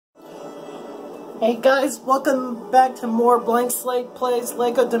Hey guys, welcome back to more Blank Slate Plays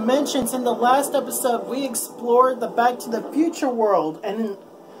LEGO Dimensions. In the last episode, we explored the Back to the Future world, and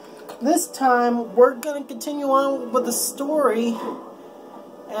this time, we're going to continue on with the story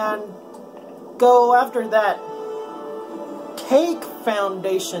and go after that cake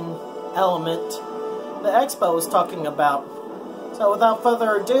foundation element the expo was talking about. So without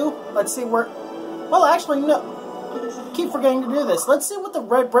further ado, let's see where... Well, actually, no. Keep forgetting to do this. Let's see what the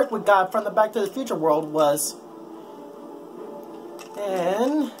red brick we got from the Back to the Future world was.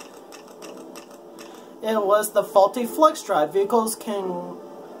 And it was the faulty flux drive. Vehicles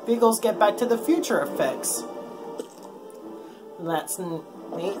get back to the future effects. That's neat.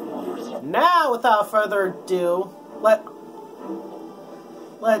 Now, without further ado, let's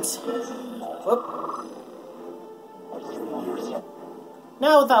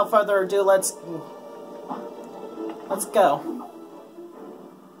go.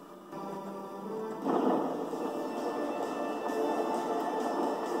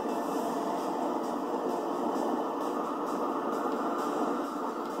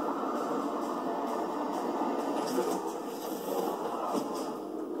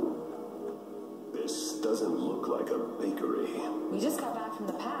 This doesn't look like a bakery. We just got back from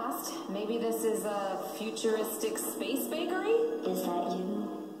the past. Maybe this is a futuristic space bakery? Is that you?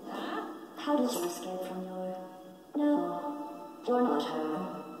 Huh? How did you escape from your... No, you're not her.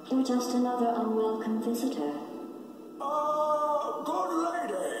 You're just another unwelcome visitor. Good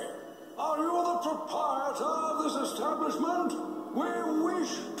lady. Are you the proprietor of this establishment? We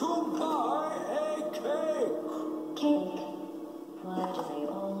wish to buy a cake. Cake? Why do they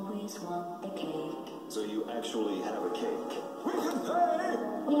always want the cake? So you actually have a cake? We can pay.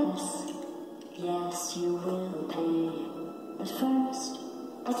 Yes. Yes, you will pay. But first,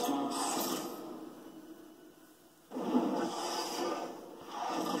 a test.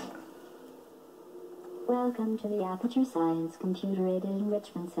 Welcome to the Aperture Science Computer-Aided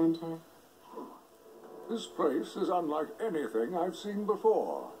Enrichment Center. This place is unlike anything I've seen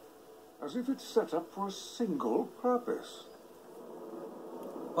before. As if it's set up for a single purpose.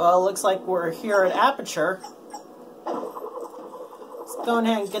 Well, it looks like we're here at Aperture. Let's go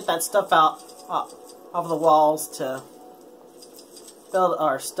ahead and get that stuff out of the walls to build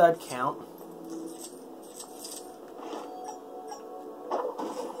our stud count.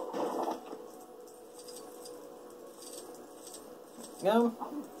 Go.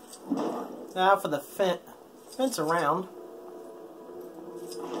 Now for the fence around.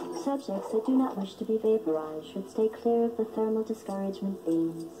 Subjects that do not wish to be vaporized should stay clear of the thermal discouragement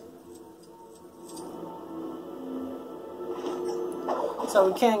beams. So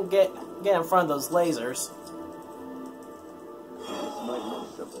we can't get in front of those lasers. This might look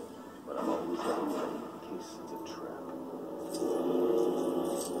simple, but I'm always ready in case it's a trap.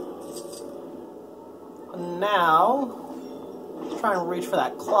 Now, let's try and reach for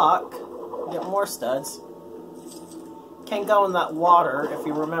that clock. Get more studs. Can't go in that water, if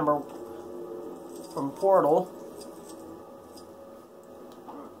you remember from Portal.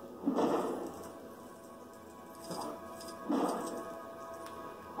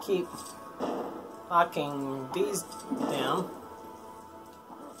 Keep knocking these down.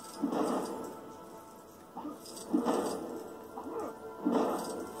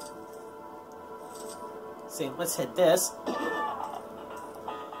 See, let's hit this.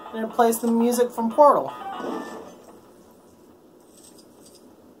 And it plays the music from Portal.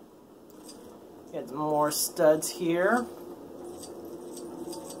 Get more studs here.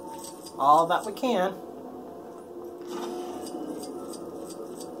 All that we can.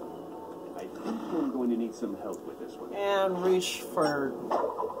 I think I'm going to need some help with this one. And reach for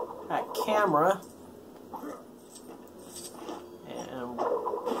that camera. And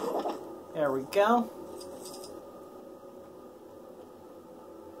there we go.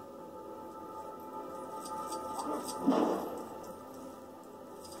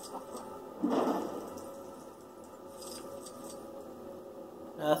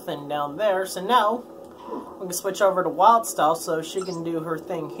 Nothing down there, so now we can switch over to Wild Style so she can do her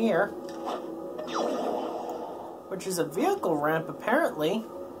thing here, which is a vehicle ramp apparently.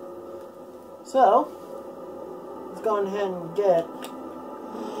 So let's go ahead and get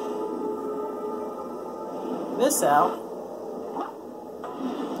this out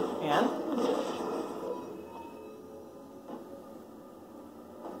and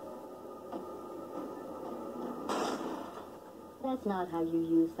That's not how you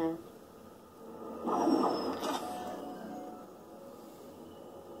use that.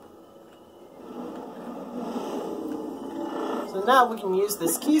 so now we can use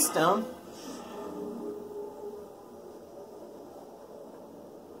this keystone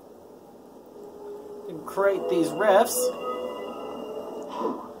and create these rifts.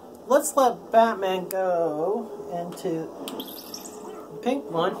 Let's let Batman go into the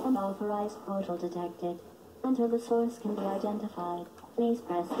pink one. Unauthorized portal detected. Until the source can be identified, please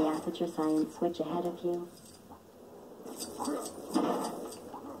press the aperture science switch ahead of you.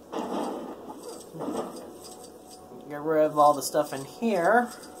 Get rid of all the stuff in here.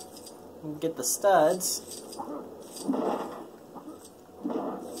 And get the studs.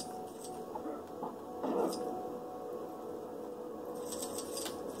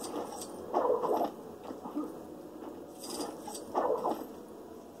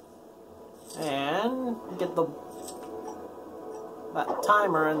 And get that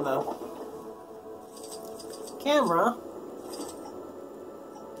timer in the camera.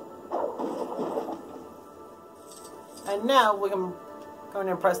 And now we can go in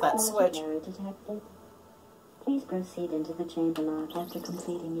and press that switch. Error detected. Please proceed into the chamber lock after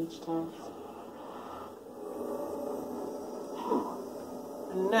completing each test.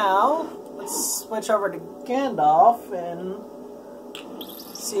 And now let's switch over to Gandalf and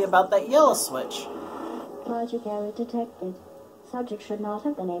see about that yellow switch. Logic error detected. Subject should not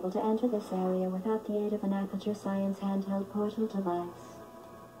have been able to enter this area without the aid of an Aperture Science handheld portal device.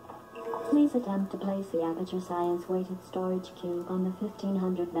 Please attempt to place the Aperture Science weighted storage cube on the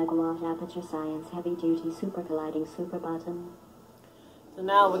 1500 megawatt Aperture Science heavy duty super colliding super button. So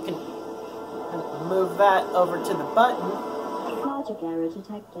now we can move that over to the button. Logic error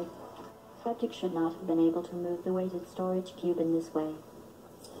detected. Subject should not have been able to move the weighted storage cube in this way.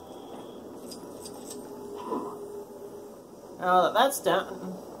 Now that that's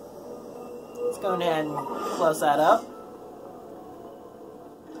done, let's go ahead and close that up.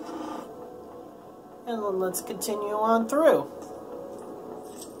 And then let's continue on through.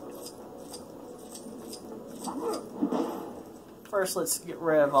 First, let's get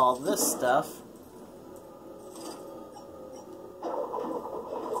rid of all this stuff.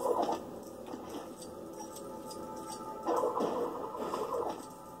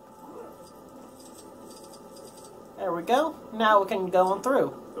 There we go. Now we can go on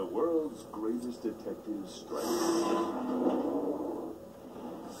through. The world's greatest detective strike.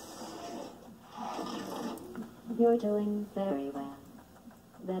 You're doing very well.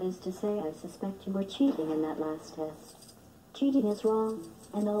 That is to say, I suspect you were cheating in that last test. Cheating is wrong,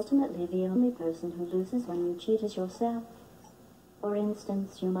 and ultimately the only person who loses when you cheat is yourself. For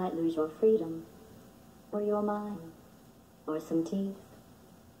instance, you might lose your freedom, or your mind, or some teeth.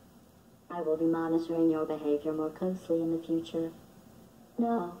 I will be monitoring your behavior more closely in the future.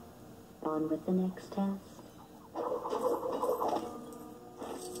 Now, on with the next test.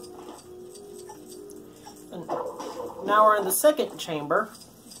 And now we're in the second chamber.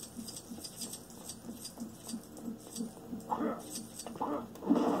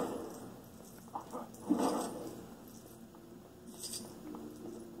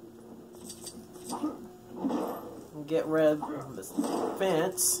 Get rid of this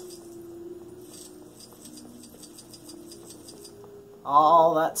fence.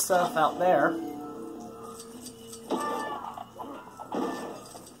 All that stuff out there.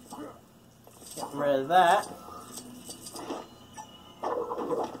 Get rid of that.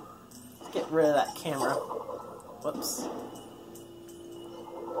 Get rid of that camera. Whoops.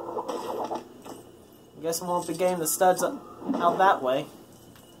 I guess we won't be getting the studs out that way.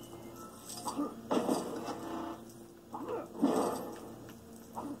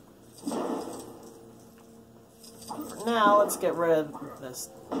 For now, let's get rid of this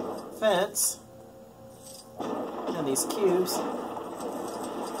fence and these cubes.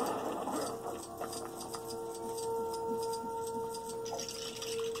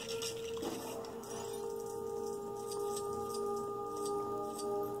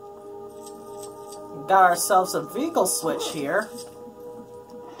 Got ourselves a vehicle switch here.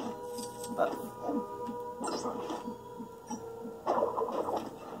 But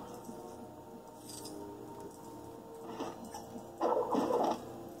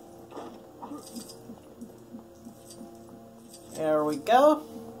there we go.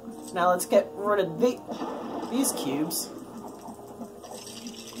 Now let's get rid of these cubes.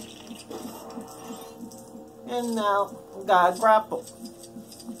 And now we got a grapple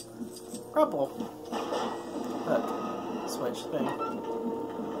hook switch thing.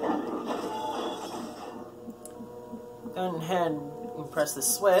 Go ahead and press the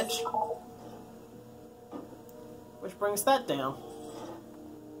switch, which brings that down.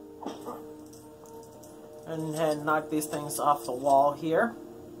 Go ahead and knock these things off the wall here.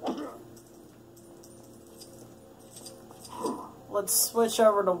 Let's switch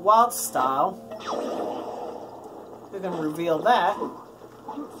over to wild style. We can reveal that.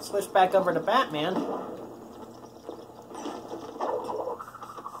 switch back over to Batman.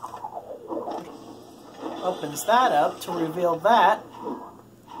 Opens that up to reveal that.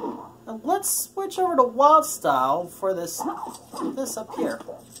 And let's switch over to Wild Style for this up here.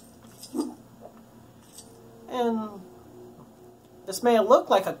 And this may look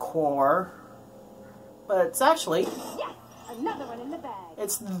like a core, but it's actually... Yes! Another one in the bag.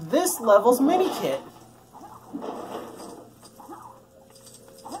 It's this level's mini kit.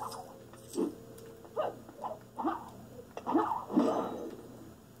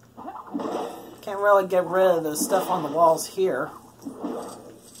 Can't really get rid of the stuff on the walls here.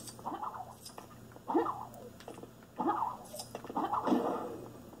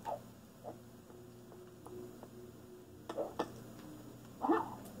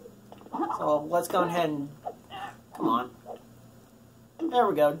 So let's go ahead and... Come on. There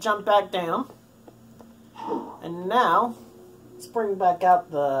we go. Jump back down. And now, let's bring back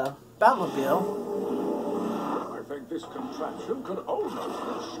out the Batmobile. I think this contraption could almost get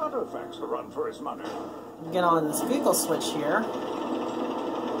Shadowfax to run for his money. Get on this vehicle switch here.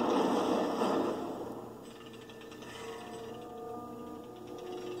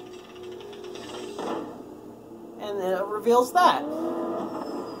 And then it reveals that.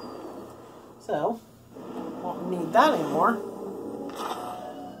 So, won't need that anymore.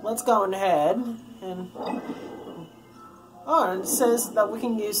 Let's go ahead and... Oh, and it says that we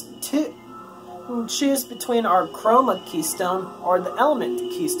can use two... We can choose between our chroma keystone or the element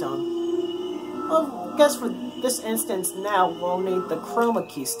keystone. Well, I guess for this instance now, we'll need the chroma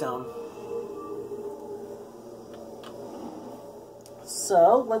keystone.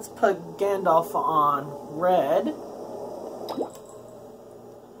 So, let's put Gandalf on red.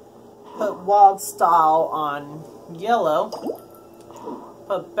 Put Wild Style on yellow.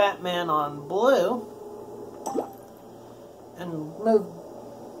 Put Batman on blue. And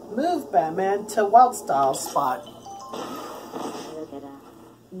move Batman to Wild Style's spot. Look at us,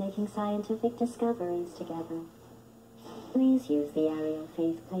 making scientific discoveries together. Please use the aerial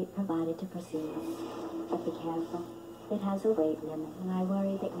faceplate provided to proceed. But be careful. It has a weight limit, and I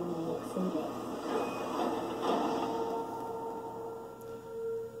worry that you may exceed it.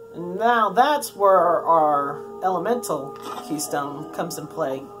 And now that's where our elemental keystone comes in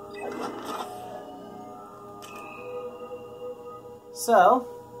play. So,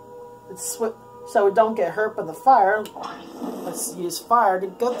 so we don't get hurt by the fire, let's use fire to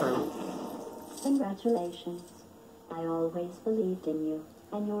go through. Congratulations. I always believed in you,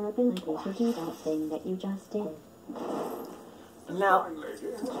 and your ability to do that thing that you just did. And now, Fine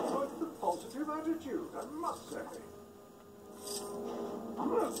lady has quite a positive attitude, I must say.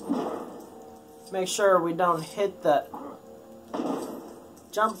 make sure we don't hit the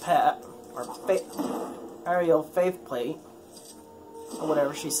jump pad, or aerial faceplate, or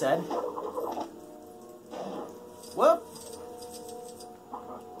whatever she said. Whoop!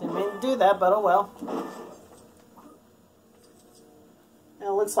 Didn't mean to do that, but oh well. And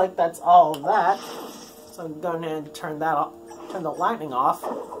it looks like that's all of that. So I'm going ahead and turn that off, turn the lightning off.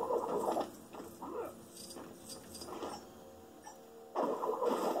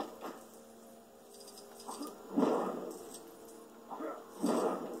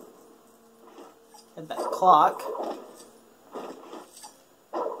 Hit that clock.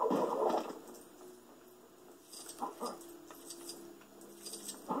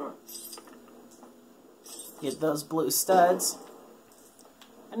 Get those blue studs.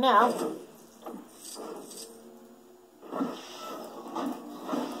 And now,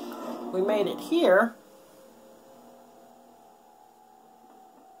 we made it here.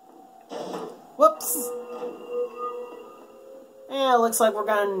 Whoops. And it looks like we're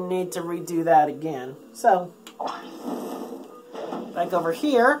going to need to redo that again. So, back over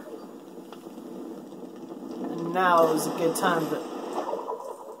here. And now is a good time to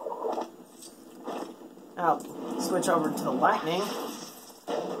switch over to the lightning.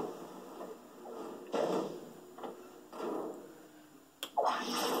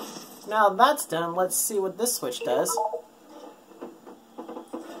 Now that's done, let's see what this switch does.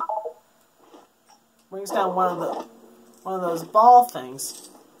 Brings down one of those ball things.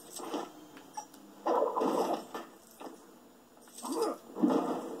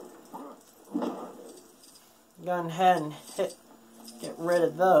 Go ahead and get rid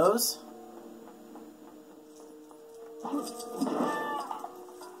of those.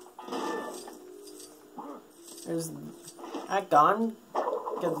 There's that gone.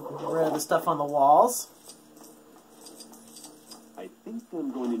 Get rid of the stuff on the walls. I think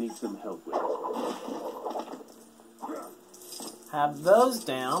I'm going to need some help with this. Have those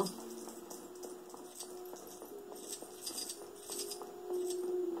down.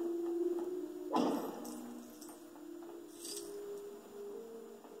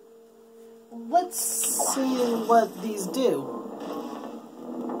 let's see what these do.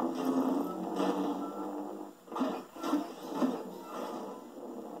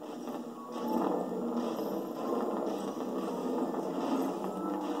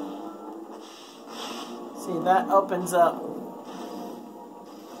 See, that opens up,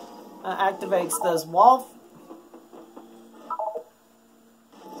 activates those wall.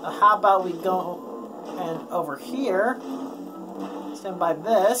 So how about we go and over here, stand by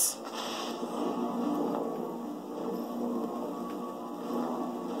this.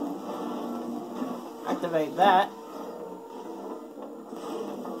 Activate that.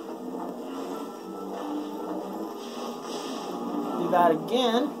 Do that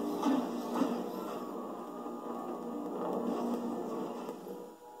again.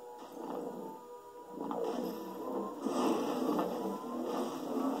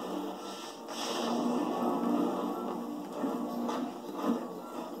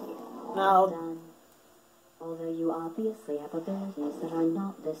 Now, Done. Although you obviously have abilities that are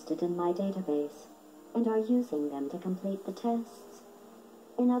not listed in my database, and are using them to complete the tests.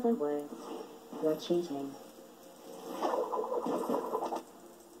 In other words, you're cheating.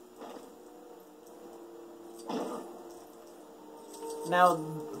 now,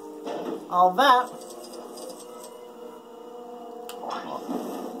 all that.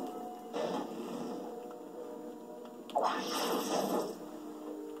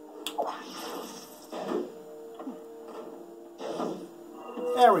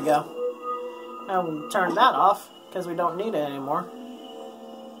 There we go. Now we can turn that off, because we don't need it anymore.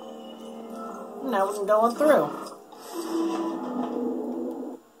 Now we can go on through.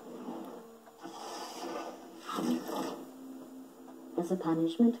 As a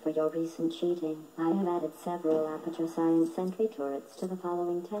punishment for your recent cheating, I have added several Aperture Science Sentry turrets to the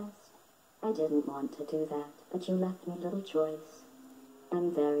following test. I didn't want to do that, but you left me little choice.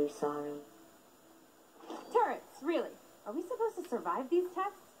 I'm very sorry. Turrets, really? Are we supposed to survive these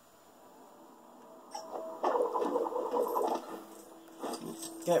tests?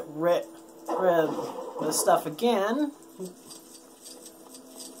 Get rid of the stuff again.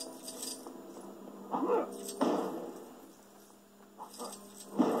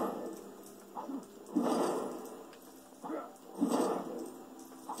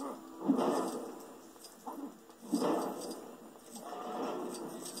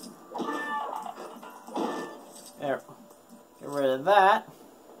 There. Get rid of that.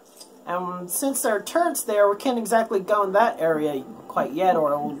 And since there are turrets there, we can't exactly go in that area quite yet,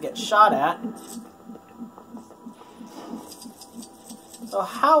 or we'll get shot at. So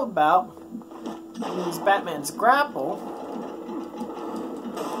how about we use Batman's grapple?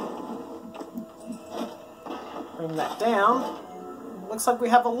 Bring that down. Looks like we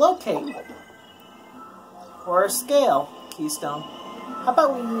have a locate. Or a scale keystone. How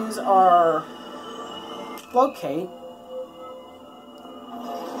about we use our locate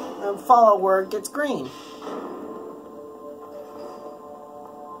and follow where it gets green.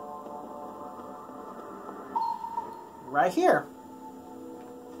 Right here.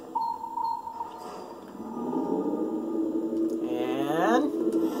 And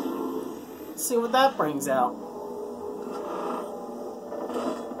let's see what that brings out.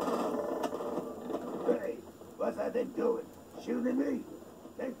 Hey, what's that thing doing? Shooting me?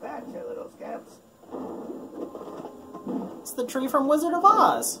 Take back, you little scamps. It's the tree from Wizard of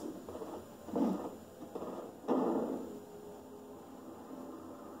Oz.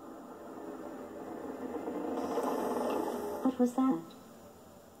 What was that?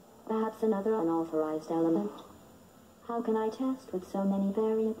 Perhaps another unauthorized element? How can I test with so many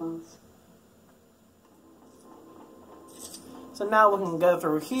variables? So now we can go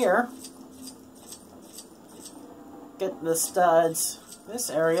through here, get the studs this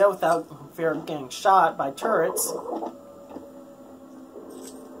area without fear of getting shot by turrets.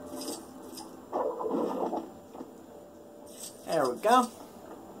 There we go.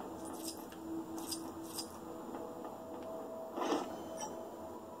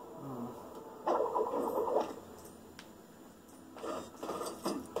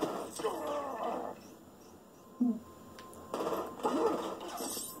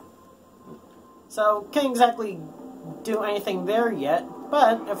 So, can't exactly do anything there yet,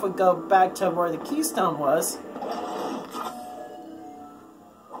 but if we go back to where the keystone was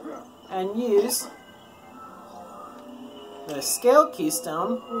and use the scale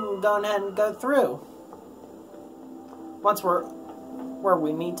keystone, we'll go ahead and go through. Once we're where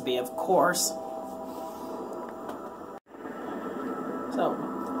we need to be, of course.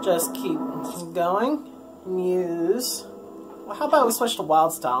 So, just keep going and use... Well, how about we switch to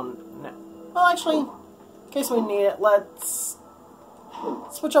wild style now? Well, actually, in case we need it, let's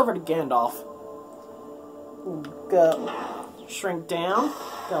switch over to Gandalf. Go, shrink down,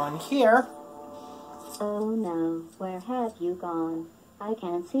 go in here. Oh no, where have you gone? I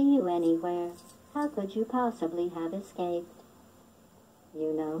can't see you anywhere. How could you possibly have escaped?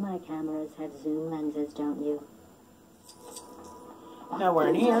 You know my cameras have zoom lenses, don't you? Now we're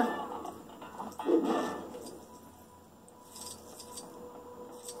in here.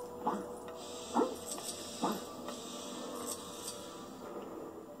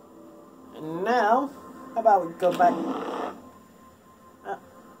 And now, how about we go back?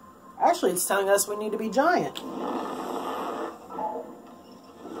 Actually, it's telling us we need to be giant.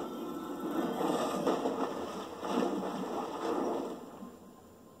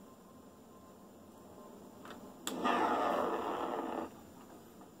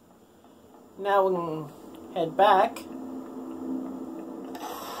 Now we can head back.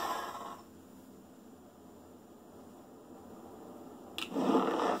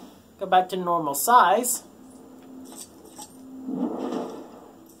 Go back to normal size.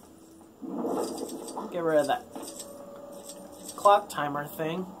 Get rid of that clock timer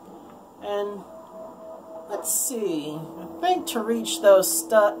thing. And let's see. I think to reach those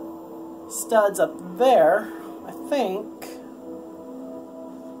studs up there, I think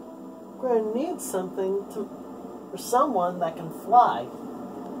we're going to need something for someone that can fly.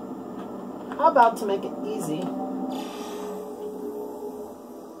 How about to make it easy,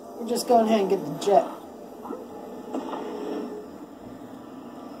 we're just going ahead and get the jet.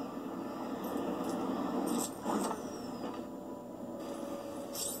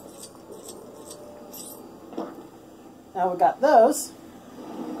 Now we got those.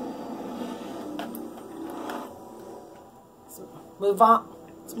 So move on.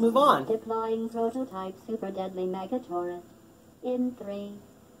 Let's move on. Deploying prototype super deadly mega turret. In 3,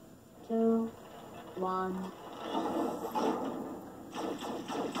 2, 1.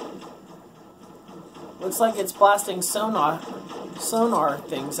 Looks like it's blasting sonar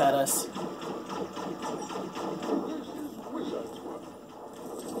things at us.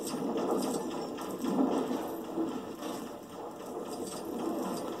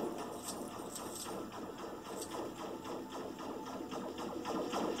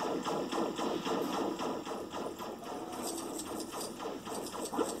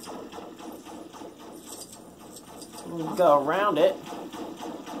 We'll go around it.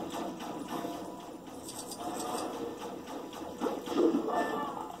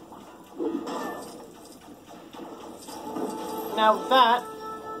 Now with that,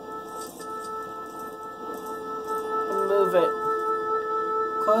 move it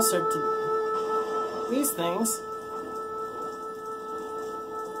closer to these things.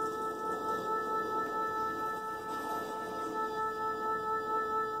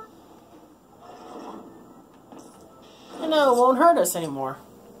 And now it won't hurt us anymore.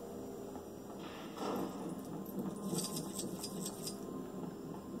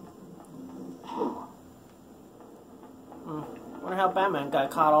 Wonder how Batman got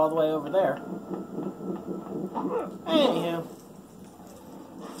caught all the way over there. Anywho.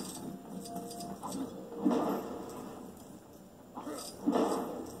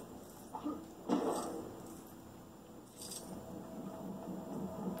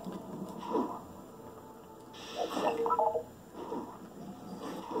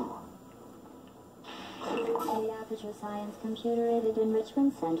 The Aperture Science Computer-Aided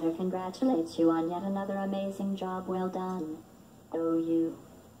Enrichment Center congratulates you on yet another amazing job well done. Oh, you.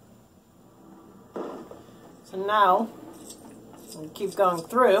 So now, we'll keep going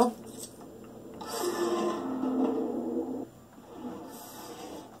through.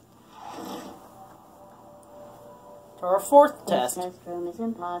 To our fourth test. This test room is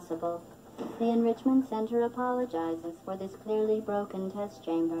impossible. The Enrichment Center apologizes for this clearly broken test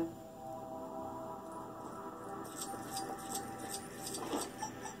chamber.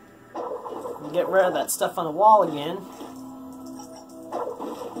 Get rid of that stuff on the wall again.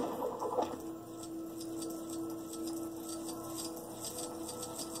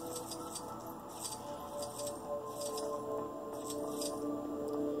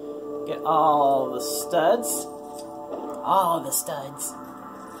 Get all the studs. All the studs.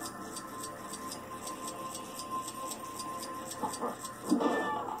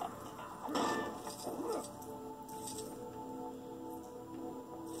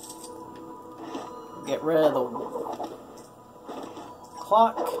 Get rid of the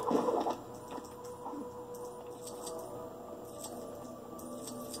clock.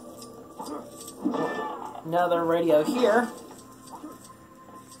 Another radio here.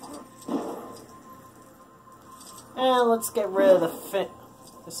 And let's get rid of the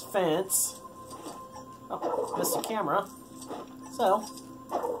this fence. Oh, missed the camera. So,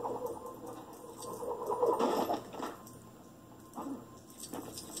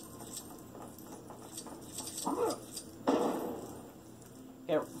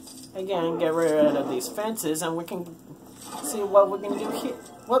 get rid of these fences, and we can see what we can do here.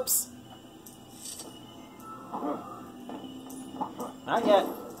 Whoops. Not yet.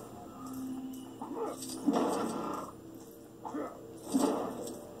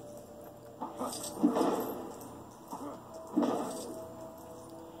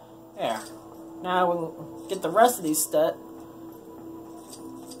 There. Now we can get the rest of these stuff.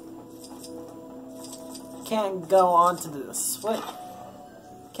 Can't go onto the switch.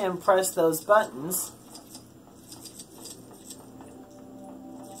 Can't press those buttons.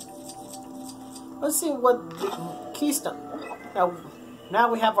 Let's see what the keystone. Now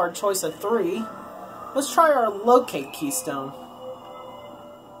we have our choice of 3. Let's try our locate keystone.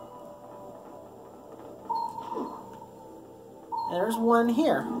 There's one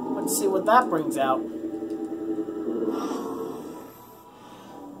here. Let's see what that brings out.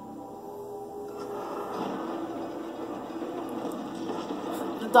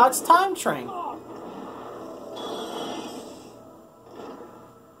 The Doc's time train.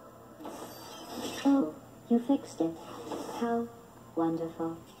 Oh, you fixed it. How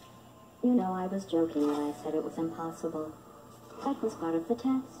wonderful. You know, I was joking when I said it was impossible. That was part of the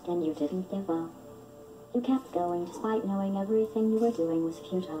test, and you didn't give up. You kept going despite knowing everything you were doing was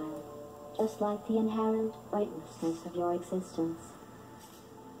futile, just like the inherent weightlessness of your existence.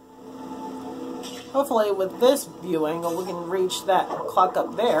 Hopefully with this view angle we can reach that clock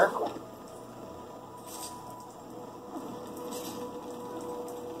up there.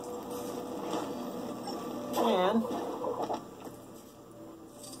 And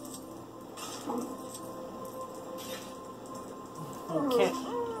we can't.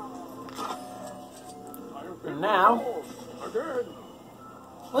 And now,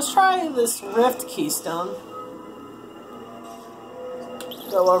 let's try this rift keystone.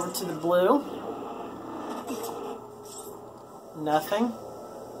 Go over to the blue. Nothing.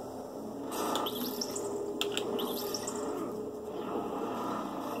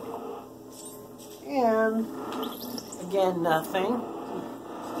 And again, nothing.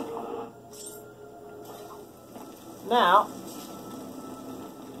 Now,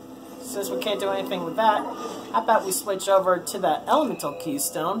 since we can't do anything with that, how about we switch over to that elemental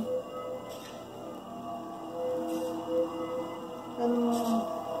keystone?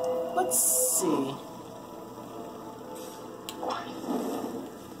 And let's see.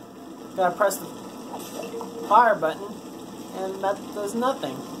 Gotta press the fire button, and that does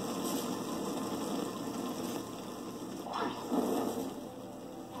nothing.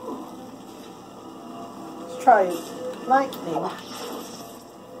 Let's try lightning.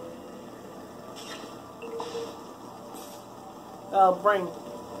 I'll bring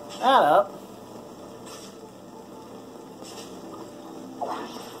that up.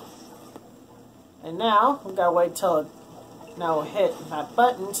 And now, we gotta wait till it now hit that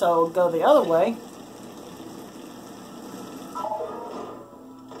button so it'll go the other way.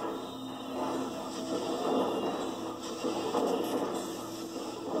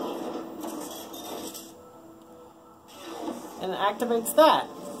 And it activates that.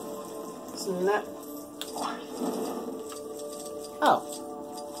 So now, oh.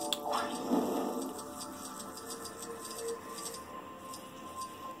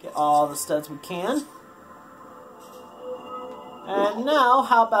 Get all the studs we can. And now,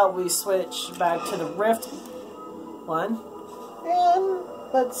 how about we switch back to the rift one. And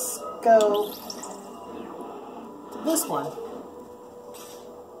let's go to this one.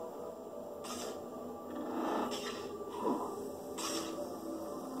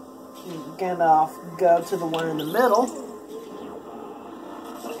 Gandalf, go to the one in the middle.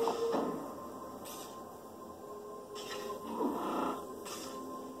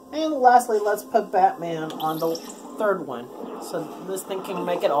 And lastly, let's put Batman on the third one, so this thing can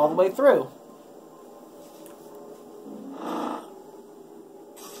make it all the way through.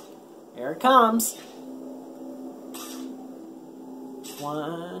 Here it comes.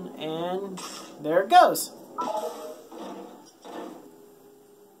 One, and there it goes.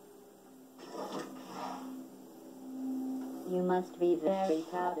 You must be very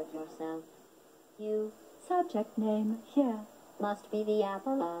proud of yourself. You, subject name here, must be the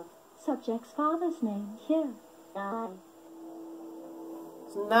apple of subject's father's name here. I.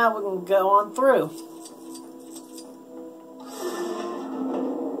 So now we can go on through.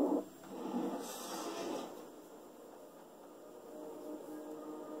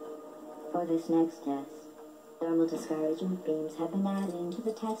 For this next test, thermal discouragement beams have been added into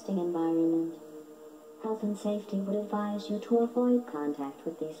the testing environment. Health and safety would advise you to avoid contact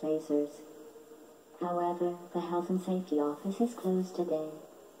with these lasers. However, the health and safety office is closed today,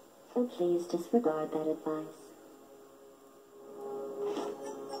 so please disregard that advice.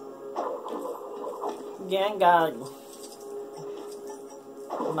 Again, gotta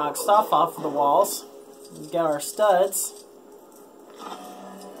knock stuff off of the walls. Get our studs.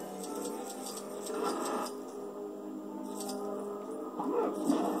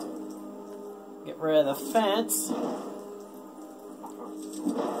 Get rid of the fence.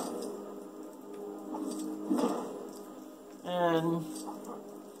 And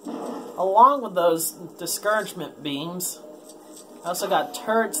along with those discouragement beams, I also got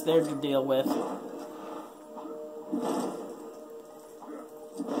turrets there to deal with.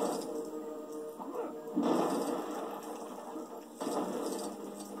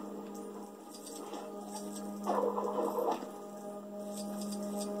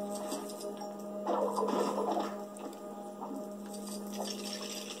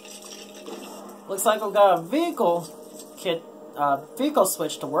 Looks like we've got a vehicle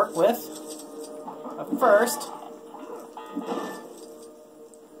switch to work with. But first,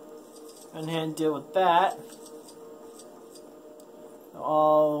 go ahead and deal with that. Go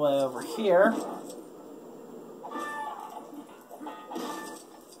all the way over here.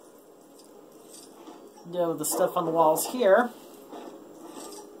 Deal with the stuff on the walls here.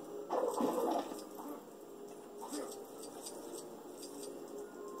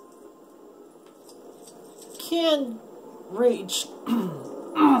 Can't reach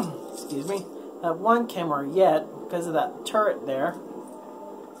excuse me, that one camera yet because of that turret there.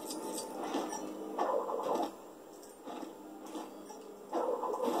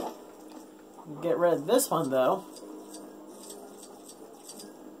 Get rid of this one though.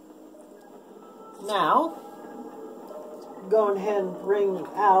 Now, go ahead and bring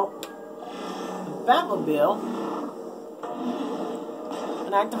out the Batmobile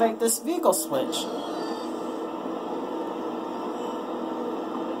and activate this vehicle switch.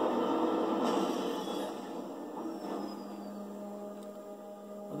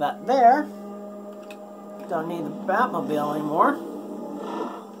 With that there, don't need the Batmobile anymore.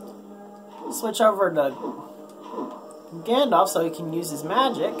 Switch over to Gandalf so he can use his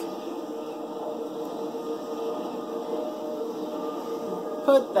magic.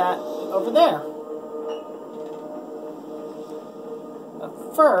 Put that over there.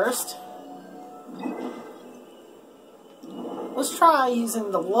 But first, let's try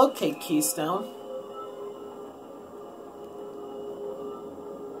using the locate keystone.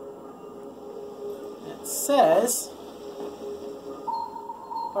 It says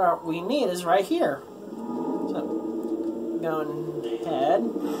what we need is right here. So, going ahead.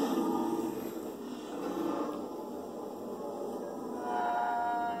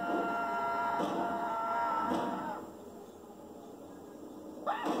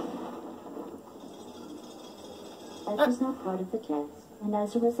 That was not part of the test, and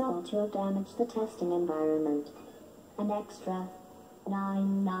as a result you have damaged the testing environment. An extra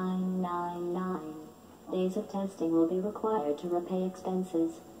 9999 days of testing will be required to repay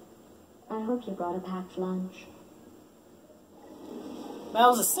expenses. I hope you brought a packed lunch. That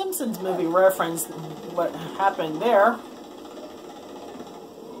was a Simpsons movie reference, what happened there.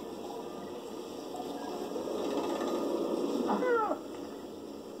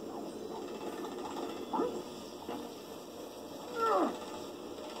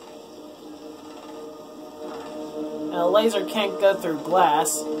 And a laser can't go through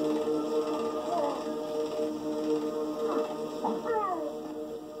glass.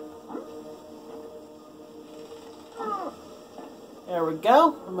 There we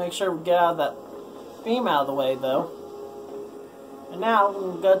go. We'll make sure we get out of that beam out of the way, though. And now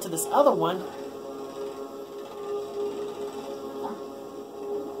we'll go to this other one.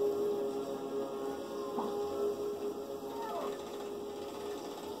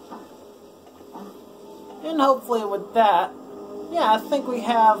 And hopefully with that, yeah, I think we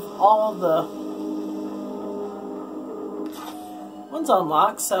have all the ones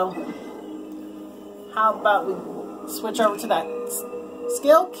unlocked. So how about we switch over to that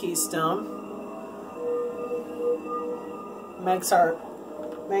skill keystone.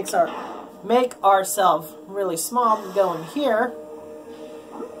 Make ourselves really small. We go in here.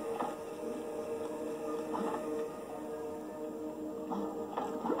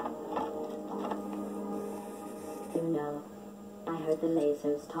 You know, I heard the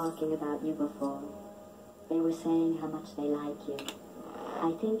lasers talking about you before. They were saying how much they like you.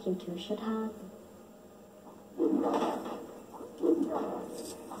 I think you two should hug.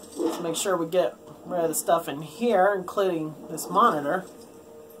 Let's make sure we get rid of the stuff in here, including this monitor.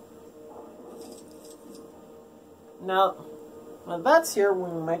 Now, when that's here, we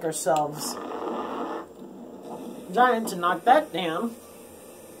can make ourselves giant to knock that down.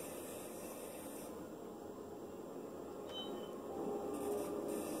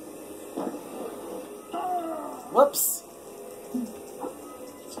 Whoops.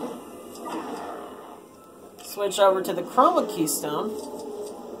 Switch over to the chroma keystone.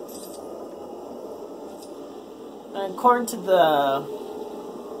 And according to the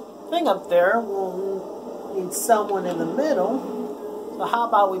thing up there, we'll need someone in the middle. So how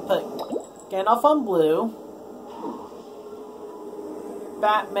about we put Gandalf on blue,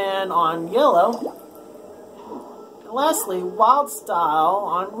 Batman on yellow, and lastly, Wildstyle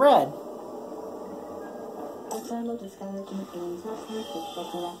on red. Internal discouragement means us perfect for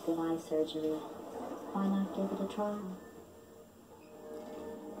corrective eye surgery. Why not give it a try?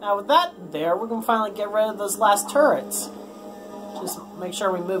 Now with that there, we're going to finally get rid of those last turrets. Just make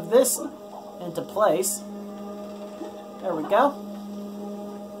sure we move this into place. There we go.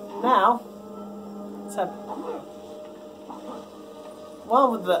 Now, let's have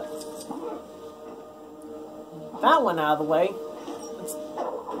one with that one out of the way. Let's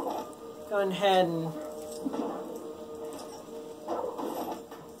go ahead and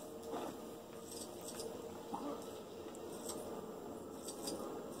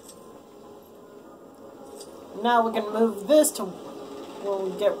now we can move this to where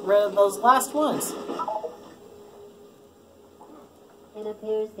we get rid of those last ones. It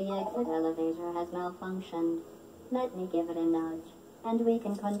appears the exit elevator has malfunctioned. Let me give it a nudge, and we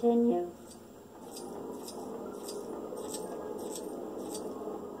can continue.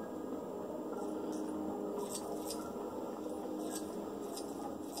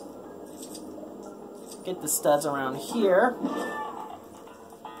 Get the studs around here.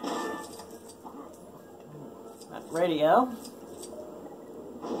 That radio.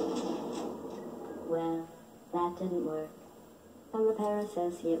 Well, that didn't work. A repair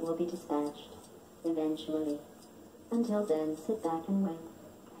associate will be dispatched, eventually. Until then, sit back and wait.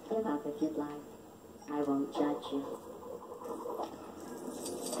 Give up if you'd like. I won't judge you.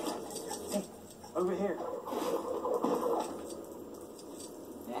 Hey, over here.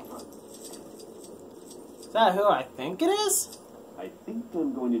 Is that who I think it is? I think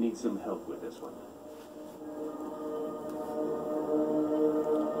I'm going to need some help with this one.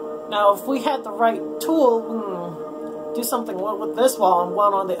 Now, if we had the right tool, we can do something with this wall and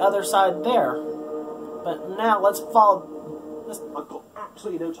one on the other side there. But now, let's follow this. I've got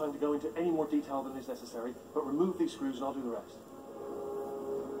absolutely no time to go into any more detail than is necessary, but remove these screws and I'll do the rest.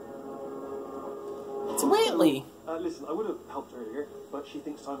 It's Wheatley. Listen, I would have helped earlier, but she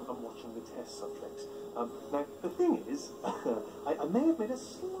thinks I'm watching the test subjects. Now, the thing is, I may have made a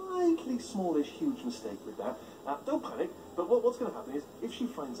slightly smallish, huge mistake with that. Don't panic, but what's going to happen is, if she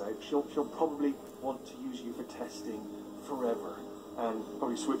finds out, she'll probably want to use you for testing forever, and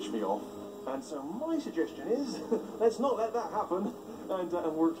probably switch me off. And so my suggestion is, let's not let that happen, and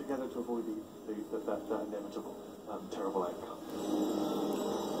work together to avoid that inevitable, terrible outcome.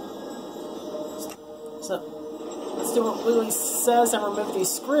 So, let's do what Wheatley says and remove these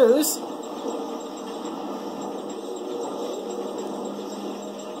screws.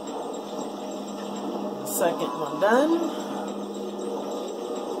 Second one done.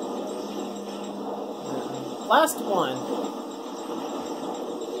 Last one.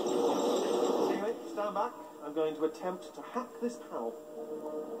 Anyway, stand back. I'm going to attempt to hack this panel.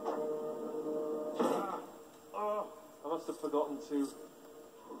 I must have forgotten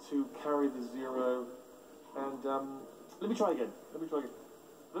to carry the 0. And let me try again. I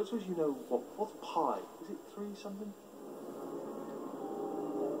don't suppose you know what's pi? Is it 3 something?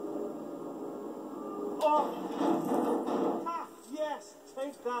 Oh! Ah, yes!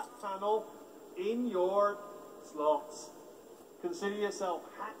 Take that, panel, in your slots. Consider yourself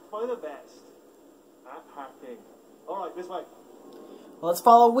hacked by the best at hacking. Alright, this way. Let's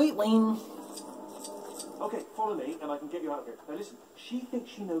follow Wheatley. Okay, follow me and I can get you out of here. Now listen, she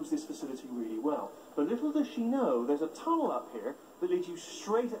thinks she knows this facility really well, but little does she know there's a tunnel up here that leads you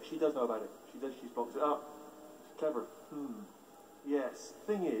straight at... She does know about it. She's blocked it up. Clever. Yes.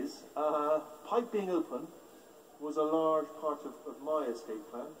 Thing is, pipe being open was a large part of my escape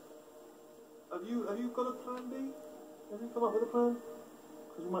plan. Have you got a plan B? Have you come up with a plan?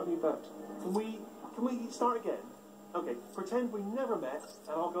 Because we might need that. Can we start again? Okay, pretend we never met,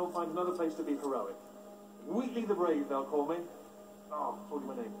 and I'll go and find another place to be heroic. Wheatley the Brave, they'll call me. Oh, I told you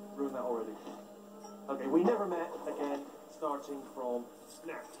my name. Ruined that already. Okay, we never met again, starting from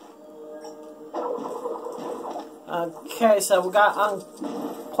now. Okay, so we got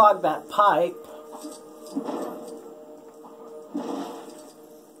unclogged that pipe.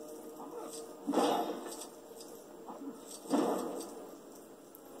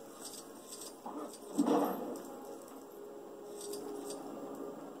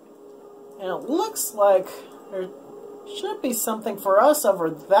 looks like there should be something for us over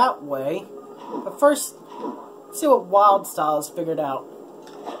that way. But first, let's see what Wild Style has figured out.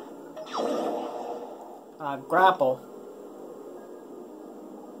 Grapple.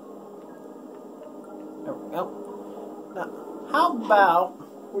 There we go. Now, how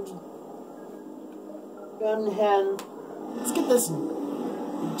about we just go ahead and let's get this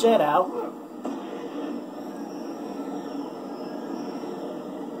jet out.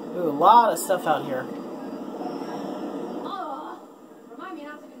 Ooh, a lot of stuff out here. Oh, remind me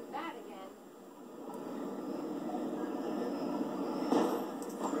not to do that again.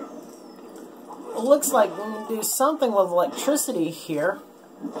 It looks like we can do something with electricity here.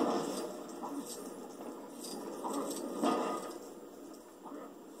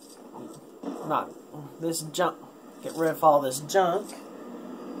 Not this junk. Get rid of all this junk.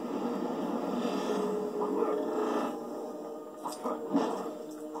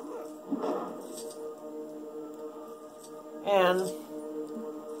 And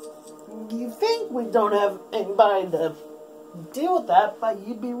you think we don't have anybody to deal with that, but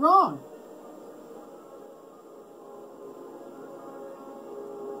you'd be wrong.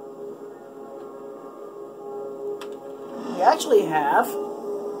 We actually have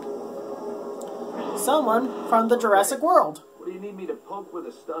someone from the Jurassic World. What do you need me to poke with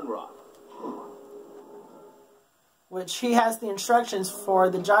a stun rod? Which he has the instructions for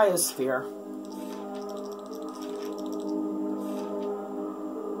the gyrosphere.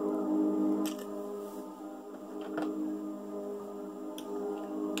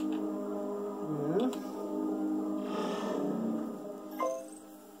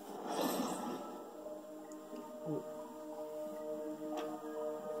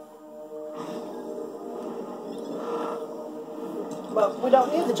 But we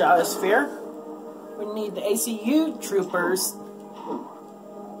don't need the gyrosphere. We need the ACU troopers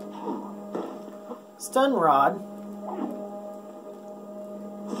stun rod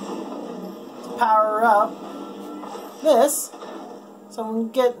to power up this so we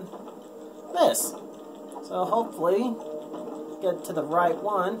can get this. So hopefully get to the right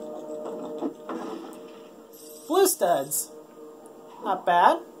one. Blue studs. Not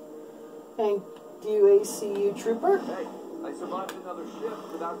bad. Thank you, ACU trooper. Hey, I survived another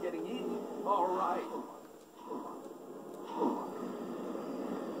shift without getting eaten. All right.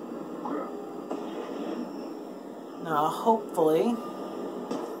 Now, hopefully,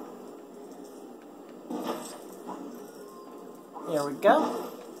 there we go.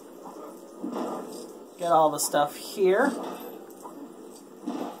 Get all the stuff here.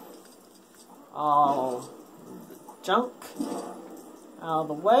 All the junk out of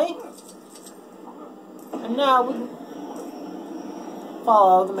the way. And now we can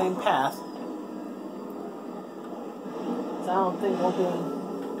follow the main path. So I don't think we'll be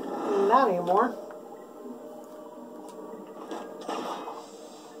doing that anymore.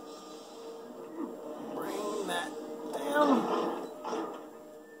 Bring that down.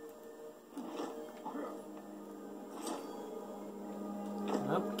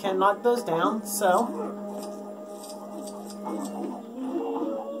 Nope, can't knock those down, so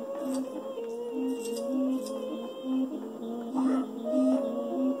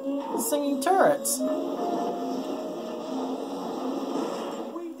singing turrets.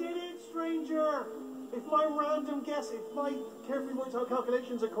 We did it, stranger! If my random guess, if my carefully worked out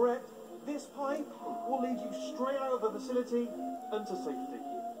calculations are correct, this pipe will lead you straight out of the facility and to safety.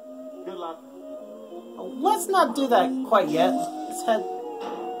 Good lad. Let's not do that quite yet. Let's head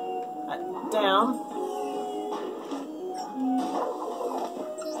down.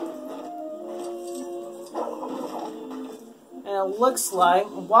 And it looks like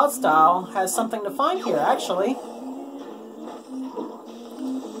Wildstyle has something to find here, actually.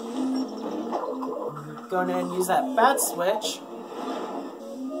 Go ahead and use that bat switch.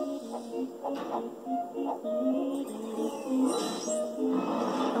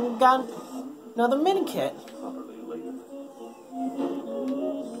 And we've got another mini kit.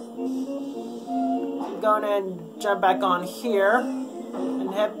 Go ahead and jump back on here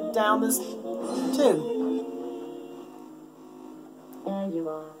and head down this tube. There you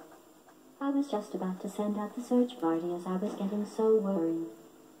are. I was just about to send out the search party as I was getting so worried.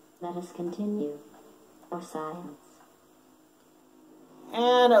 Let us continue. For science.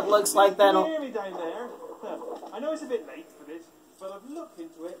 And it looks like that'll... Can you hear me down there? I know it's a bit late for this, but I've looked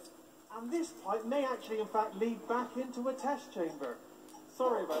into it, and this pipe may actually, in fact, lead back into a test chamber.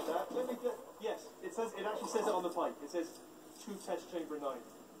 Sorry about that. Let me get... Yes, it actually says it on the pipe. It says to test chamber 9.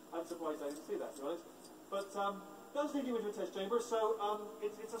 I'm surprised I didn't see that, to be honest. But, does lead you into a test chamber, so,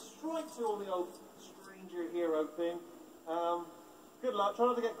 it's a strike through on the old stranger hero thing. Good luck. Try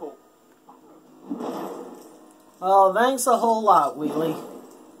not to get caught. Well, thanks a whole lot, Wheelie.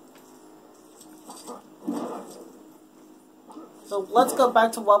 So let's go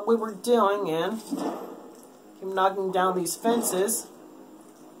back to what we were doing and keep knocking down these fences.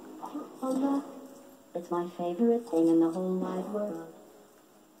 Oh look, it's my favorite thing in the whole wide world.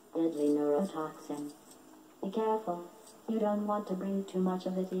 Deadly neurotoxin. Be careful, you don't want to bring too much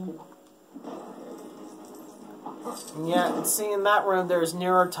of it in. And yet, see in that room there's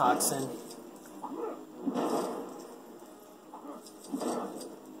neurotoxin.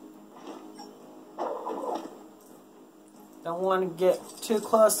 Don't want to get too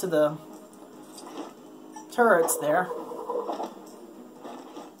close to the turrets there.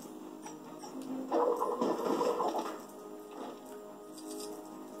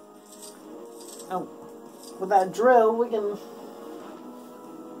 Oh, with that drill, we can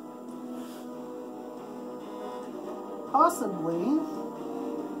possibly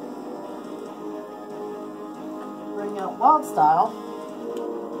bring out Wild Style.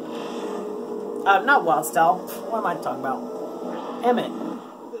 Not Wild Style. What am I talking about? Emmett.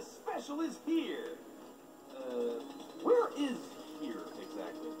 The special is here. Where is here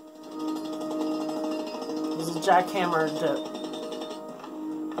exactly? This is jackhammer to...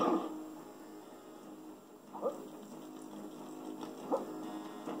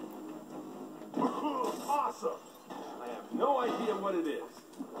 Awesome. I have no idea what it is,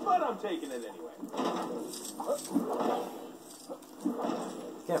 but I'm taking it anyway.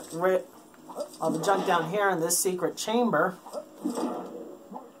 Get rid of the junk down here in this secret chamber.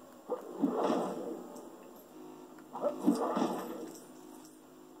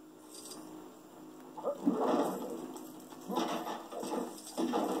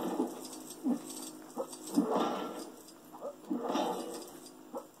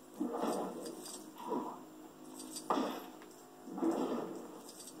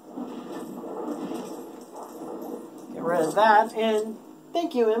 Get rid of that, and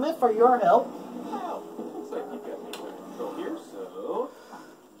thank you, Emmett, for your help. Well, looks like you got me under control here, so...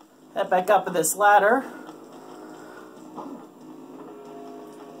 Head back up with this ladder.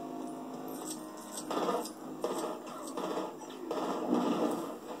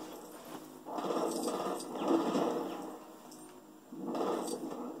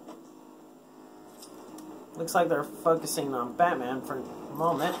 Looks like they're focusing on Batman for a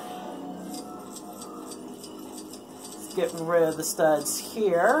moment. Let's get rid of the studs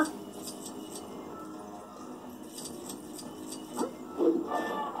here.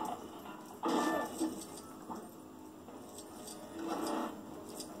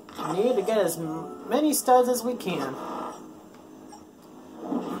 We need to get as many studs as we can.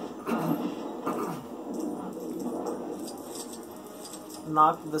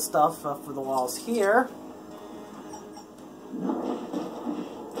 Knock the stuff off of the walls here.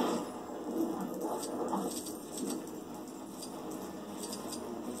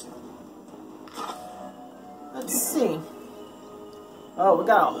 Let's see. Oh, we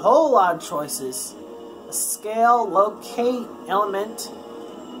got a whole lot of choices. A scale, locate, element,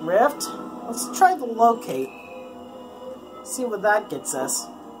 rift. Let's try the locate. See what that gets us.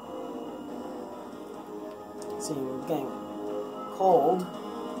 See, we're getting cold.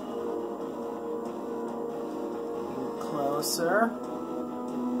 Getting closer.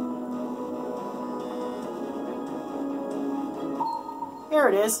 Here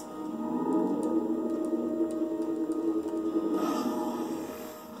it is.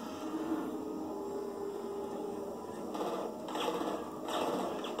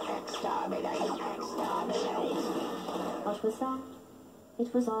 What was that?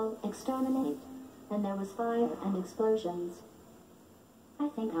 It was all exterminate, and there was fire and explosions. I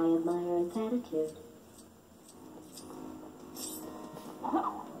think I admire its attitude.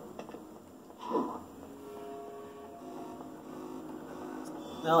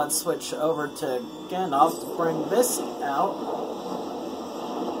 Now let's switch over to Gandalf to bring this out.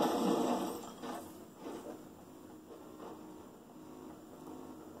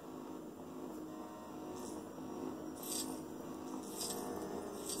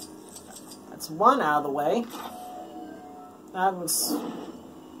 That's one out of the way. Now let's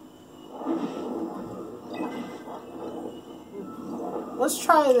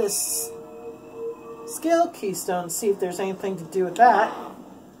try this skill keystone, see if there's anything to do with that.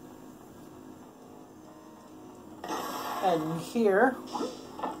 And here.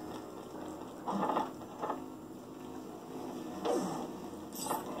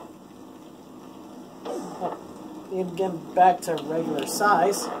 Oh, need to get back to regular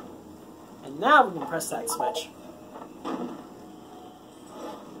size. And now we can press that switch.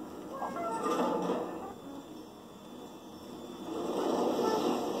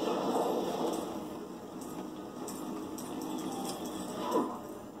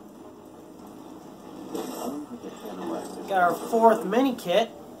 Got our 4th mini kit.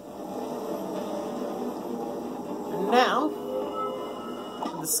 And now,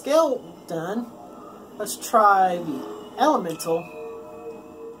 with the skill done, let's try the elemental.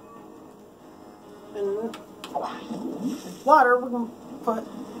 And with water, we're going to put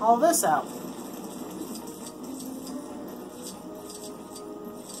all this out.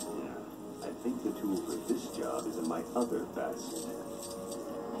 I think the tool for this job is in my other vest.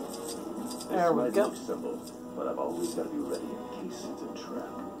 There we go. Looks simple, but I've always got to be ready in case it's a trap.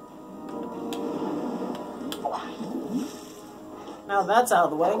 Now that's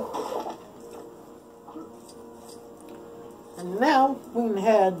out of the way. And now we can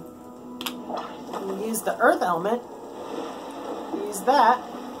head and use the earth element. Use that.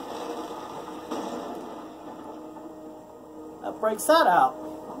 That breaks that out.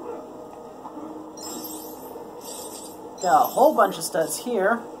 Got a whole bunch of studs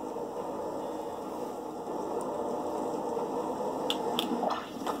here.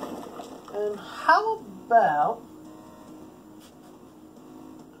 And how about,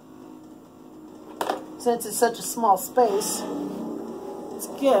 since it's such a small space, let's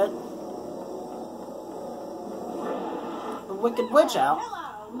get the Wicked Witch out.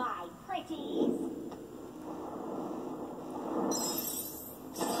 Hello, my pretties.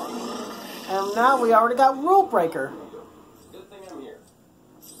 And now we already got Rule Breaker. Good thing I'm here.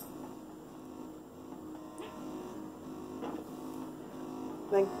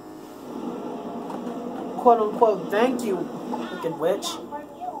 Thank, quote unquote, thank you, Wicked Witch.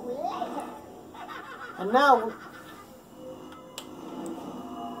 And now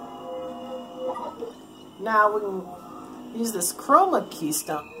we can use this chroma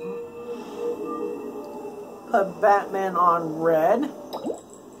keystone. Put Batman on red.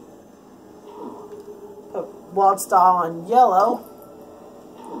 Put Wildstyle on yellow.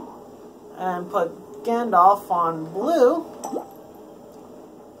 And put Gandalf on blue.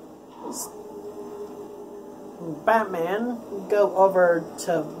 Batman go over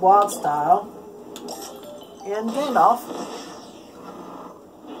to Wildstyle and Gandalf.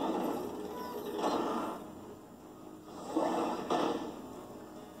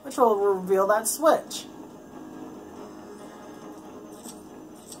 Which will reveal that switch.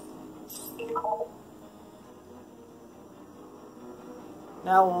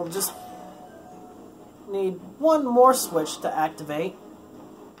 Now we'll just need one more switch to activate.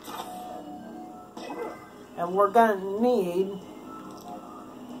 And we're going to need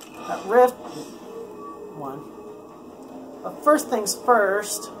that rift one. But first things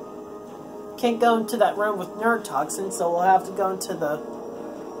first, can't go into that room with nerd toxin, so we'll have to go into the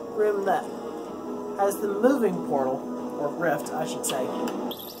room that has the moving portal, or rift, I should say.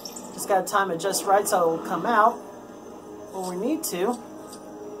 Just got to time it just right so it'll come out when we need to.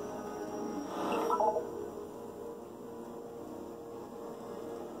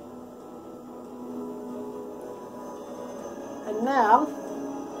 And now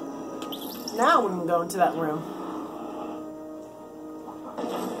we can go into that room.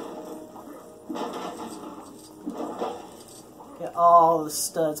 Get all the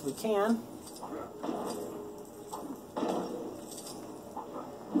studs we can.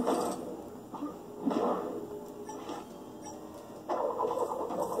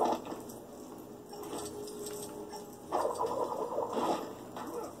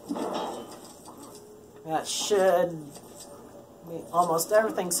 That should be almost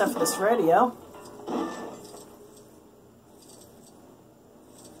everything except for this radio.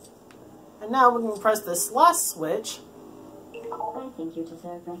 And now we can press this last switch. I think you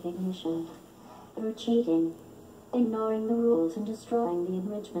deserve recognition. Through cheating, ignoring the rules, and destroying the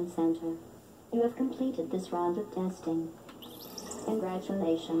enrichment center, you have completed this round of testing.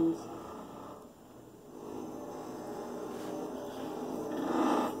 Congratulations.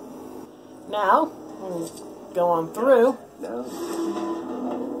 Now, we'll go on through. Now,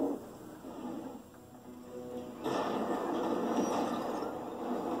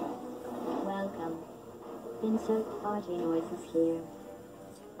 Welcome. Insert party noises here.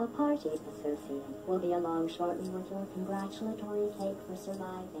 A party associate will be along shortly with your congratulatory cake for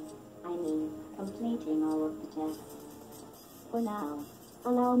surviving. Completing all of the tests. For now,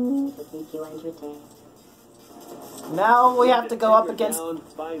 allow me to keep you entertained. Now we have to go up against.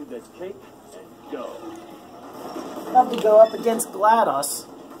 find the cake and go. Have to go up against GLaDOS.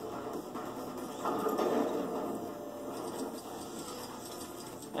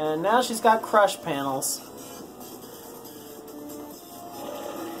 And now she's got crush panels.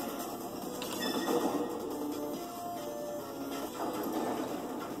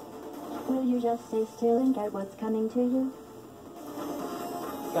 Will you just stay still and get what's coming to you?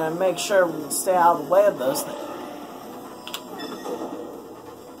 Gotta make sure we stay out of the way of those things.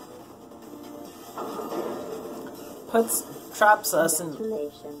 traps us in...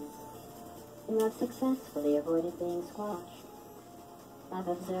 Congratulations. You have successfully avoided being squashed. I've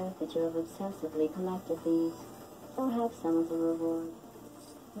observed that you have obsessively collected these, so have some of the reward.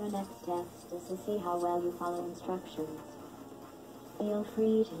 Your next test is to see how well you follow instructions. Feel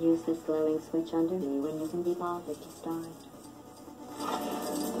free to use this glowing switch under me when you can be bothered to start.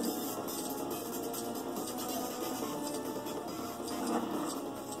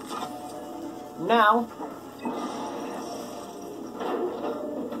 Now...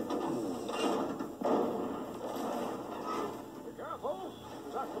 Be careful!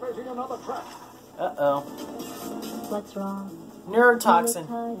 It's activating another trap. Uh-oh. What's wrong? Neurotoxin. You look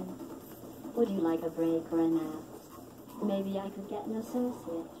tired. Would you like a break or a nap? Maybe I could get an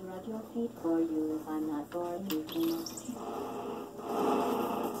associate to rub your feet for you if I'm not boring you too much.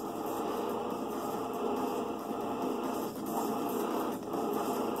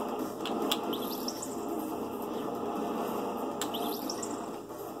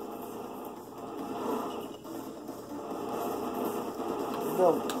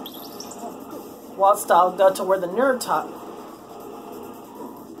 Wild style go to where the neurotoxin...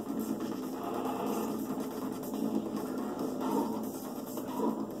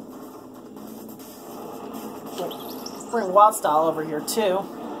 Bring Wild Style over here too.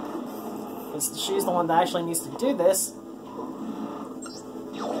 Because she's the one that actually needs to do this.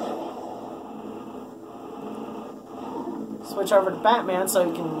 Switch over to Batman so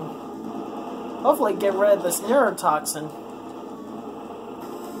he can hopefully get rid of this neurotoxin.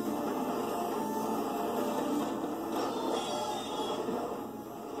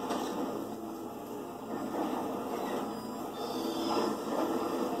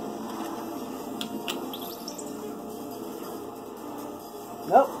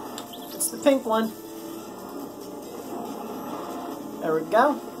 Nope, it's the pink one. There we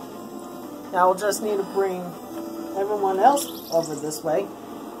go. Now we'll just need to bring everyone else over this way.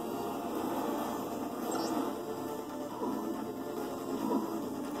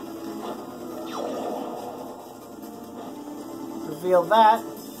 Reveal that.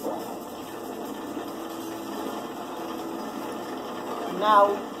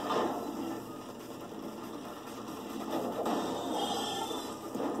 Now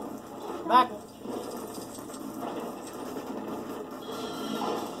back.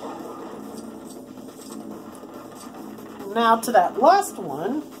 Now to that last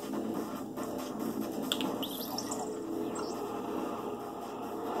one.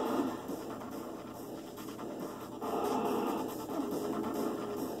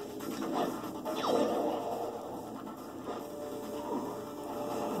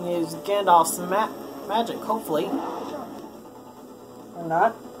 Use Gandalf's magic, hopefully. Or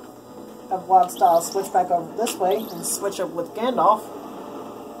not. Have Wild Style switch back over this way and switch up with Gandalf.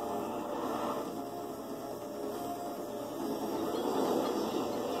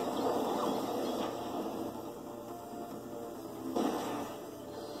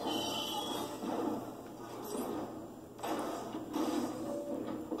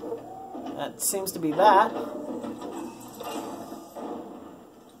 That seems to be that.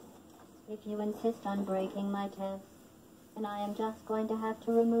 If you insist on breaking my tests, then I am just going to have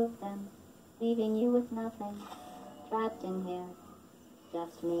to remove them, leaving you with nothing, trapped in here,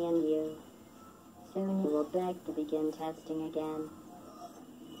 just me and you. Soon you will beg to begin testing again.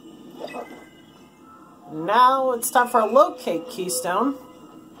 Now it's time for a locate keystone.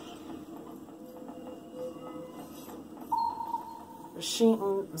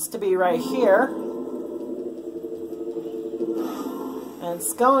 Seems to be right here. And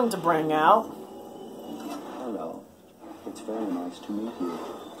it's going to bring out... Hello. It's very nice to meet you.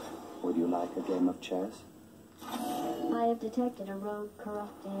 Would you like a game of chess? I have detected a rogue,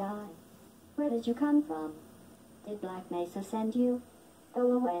 corrupt AI. Where did you come from? Did Black Mesa send you?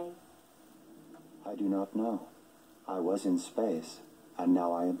 Go away. I do not know. I was in space, and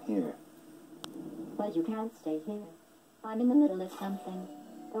now I am here. But you can't stay here. I'm in the middle of something.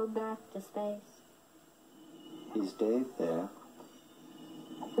 Go back to space. Is Dave there?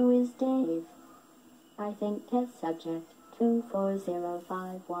 Who is Dave? I think test subject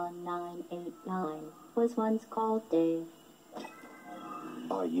 240518989 was once called Dave.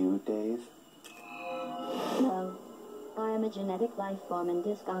 Are you Dave? No. I am a genetic life form in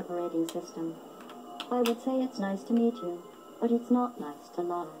disk operating system. I would say it's nice to meet you, but it's not nice to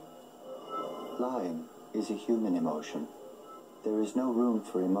lie. Lying is a human emotion. There is no room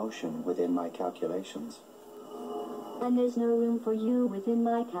for emotion within my calculations. And there's no room for you within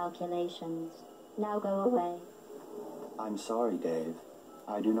my calculations. Now go away. I'm sorry, Dave.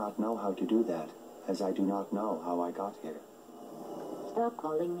 I do not know how to do that, as I do not know how I got here. Stop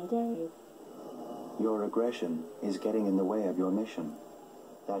calling me Dave. Your aggression is getting in the way of your mission.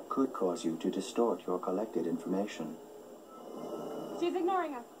 That could cause you to distort your collected information. She's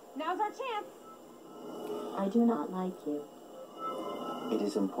ignoring us. Now's our chance. I do not like you. It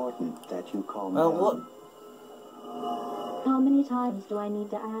is important that you calm Well, down. look. How many times do I need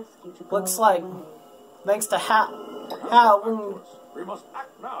to ask you to go Looks like, away? thanks to how We must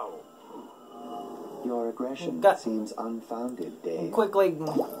act now. Your aggression seems unfounded, Dave. quickly.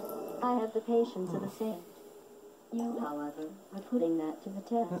 I have the patience of a saint. You, however, are putting that to the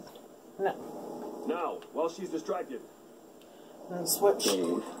test. No. Now, while she's distracted. And switch.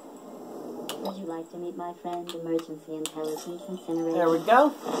 Dave, Would you like to meet my friend, Emergency Intelligence Incinerator? There we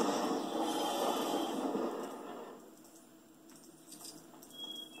go.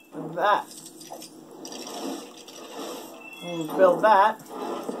 And that. And build that.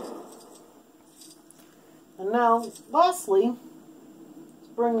 And now, lastly, let's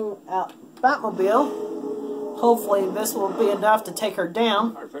bring out Batmobile. Hopefully this will be enough to take her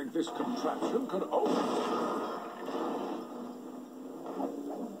down. I think this contraption can open.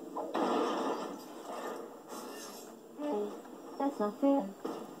 Hey, that's not fair.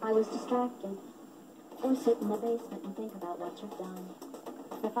 I was distracted. Go sit in the basement and think about what you've done.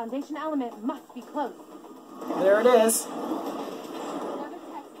 The foundation element must be close. There it is. Another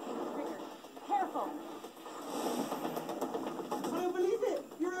text is triggered. Careful. I don't believe it.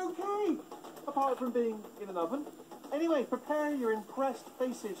 You're okay. Apart from being in an oven. Anyway, prepare your impressed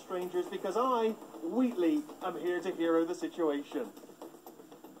faces, strangers, because I, Wheatley, am here to hero the situation.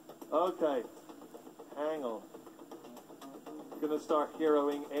 Okay. Hang on. Gonna start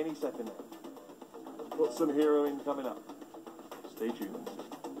heroing any second now. Got some heroing coming up. Stay tuned.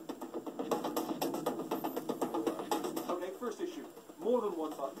 Okay, first issue. More than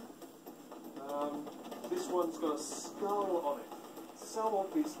one button. This one's got a skull on it. So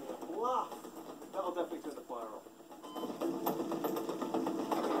obviously a bluff. That'll definitely turn the fire off.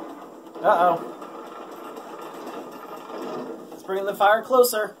 Uh-oh. Let's bring the fire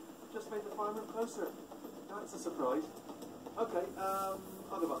closer. Just made the fireman closer. That's a surprise. Okay,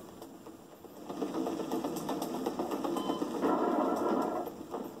 other button.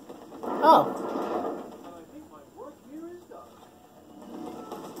 Oh. And I think my work here is done.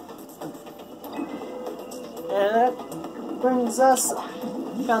 And that brings us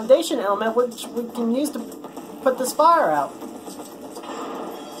foundation element, which we can use to put this fire out.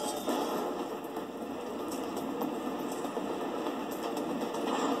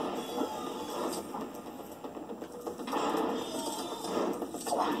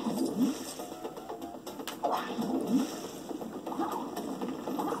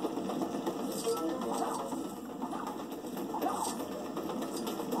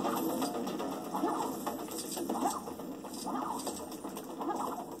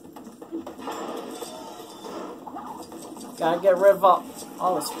 Gotta get rid of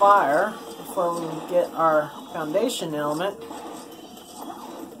all this fire before we get our foundation element.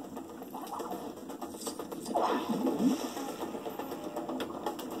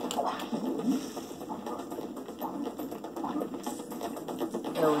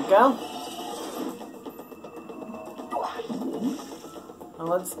 There we go. Now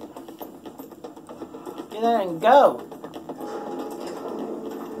let's get in and go.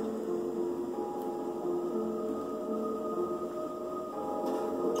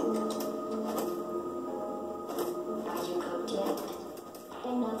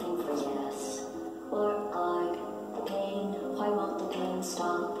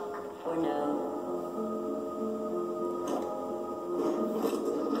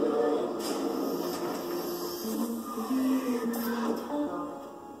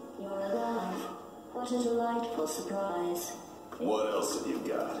 What a delightful surprise. What else have you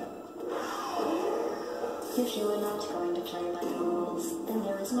got? If you are not going to play by the rules, then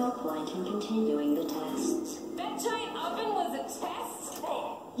there is no point in continuing the tests. That giant oven was a test?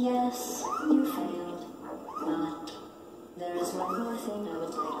 Yes, you failed. But there is one more thing I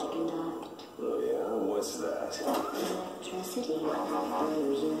would like to conduct. Oh yeah? What's that? Electricity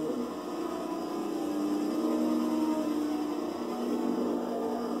through you.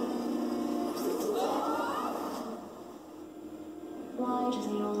 Why do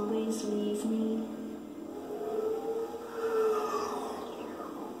they always leave me?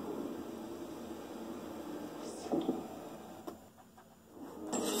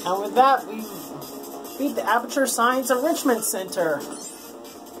 And with that, we beat the Aperture Science Enrichment Center.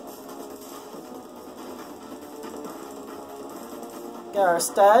 Got our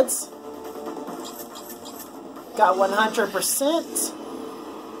studs. Got 100%.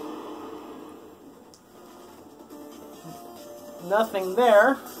 Nothing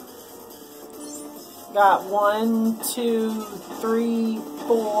there. Got 1, 2, 3,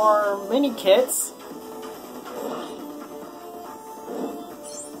 4 mini kits.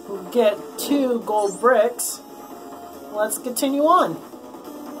 We'll get 2 gold bricks. Let's continue on.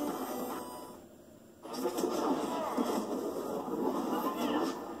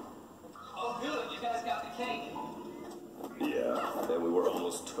 Oh, good. You guys got the cake. Yeah, and we were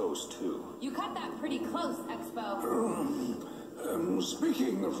almost toast, too. You cut that pretty close, Expo.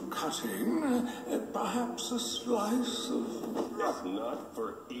 Speaking of cutting, perhaps a slice of... It's not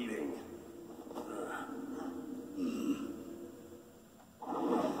for eating.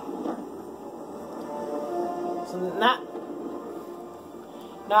 So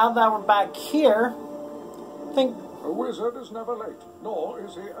now that we're back here, I think... A wizard is never late, nor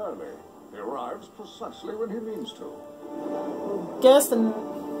is he early. He arrives precisely when he means to. Guess the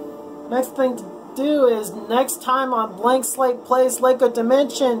next thing to do is next time on Blank Slate Plays Lego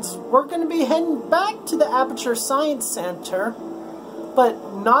Dimensions, we're going to be heading back to the Aperture Science Center, but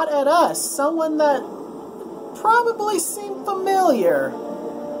not at us. Someone that probably seemed familiar.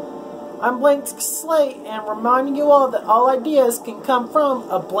 I'm Blank Slate, and reminding you all that all ideas can come from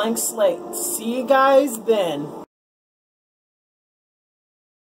a blank slate. See you guys then.